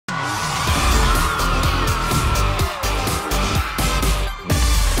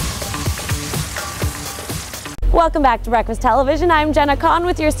Welcome back to Breakfast Television. I'm Jenna Khan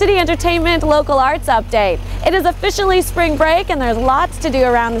with your City Entertainment Local Arts Update. It is officially spring break and there's lots to do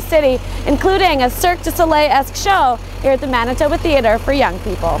around the city, including a Cirque du Soleil-esque show here at the Manitoba Theatre for young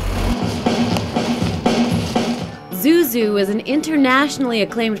people. Zuzu is an internationally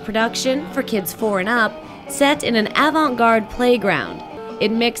acclaimed production for kids 4 and up, set in an avant-garde playground.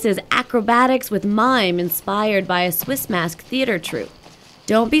 It mixes acrobatics with mime inspired by a Swiss mask theater troupe.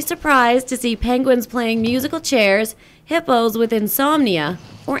 Don't be surprised to see penguins playing musical chairs, hippos with insomnia,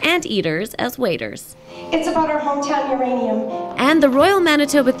 or anteaters as waiters. It's about our hometown uranium. And the Royal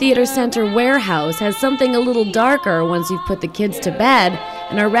Manitoba Theatre Centre warehouse has something a little darker once you've put the kids to bed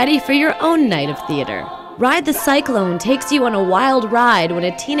and are ready for your own night of theatre. Ride the Cyclone takes you on a wild ride when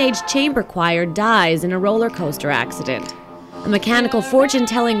a teenage chamber choir dies in a roller coaster accident. A mechanical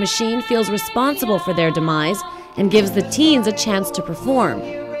fortune-telling machine feels responsible for their demise and gives the teens a chance to perform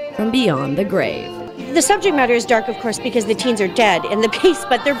from beyond the grave. The subject matter is dark, of course, because the teens are dead in the piece,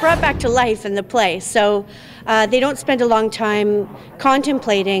 but they're brought back to life in the play. So they don't spend a long time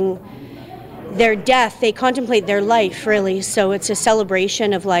contemplating their death. They contemplate their life, really. So it's a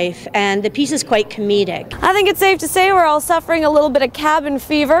celebration of life, and the piece is quite comedic. I think it's safe to say we're all suffering a little bit of cabin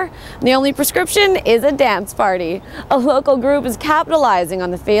fever. The only prescription is a dance party. A local group is capitalizing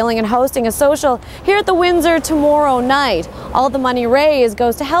on the feeling and hosting a social here at the Windsor tomorrow night. All the money raised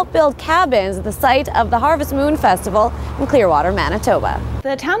goes to help build cabins at the site of the Harvest Moon Festival in Clearwater, Manitoba.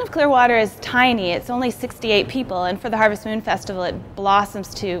 The town of Clearwater is tiny. It's only 68 people, and for the Harvest Moon Festival it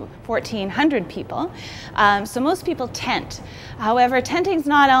blossoms to 1,400 people. So most people tent. However, tenting's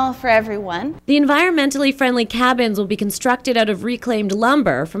not all for everyone. The environmentally friendly cabins will be constructed out of reclaimed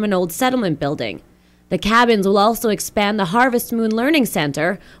lumber from an old settlement building. The cabins will also expand the Harvest Moon Learning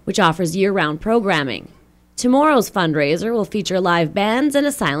Centre, which offers year-round programming. Tomorrow's fundraiser will feature live bands and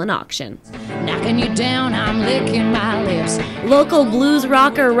a silent auction. Knocking you down, I'm licking my lips. Local blues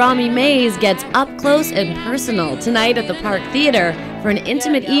rocker Rami Mays gets up close and personal tonight at the Park Theatre for an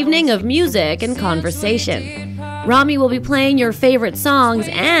intimate evening of music and conversation. Rami will be playing your favorite songs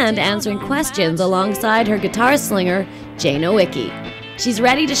and answering questions alongside her guitar slinger, Jane Owicki. She's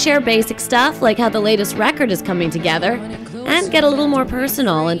ready to share basic stuff like how the latest record is coming together and get a little more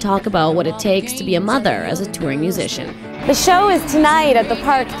personal and talk about what it takes to be a mother as a touring musician. The show is tonight at the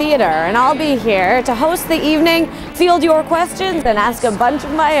Park Theatre, and I'll be here to host the evening, field your questions, and ask a bunch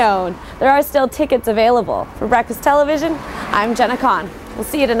of my own. There are still tickets available. For Breakfast Television, I'm Jenna Khan. We'll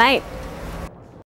see you tonight.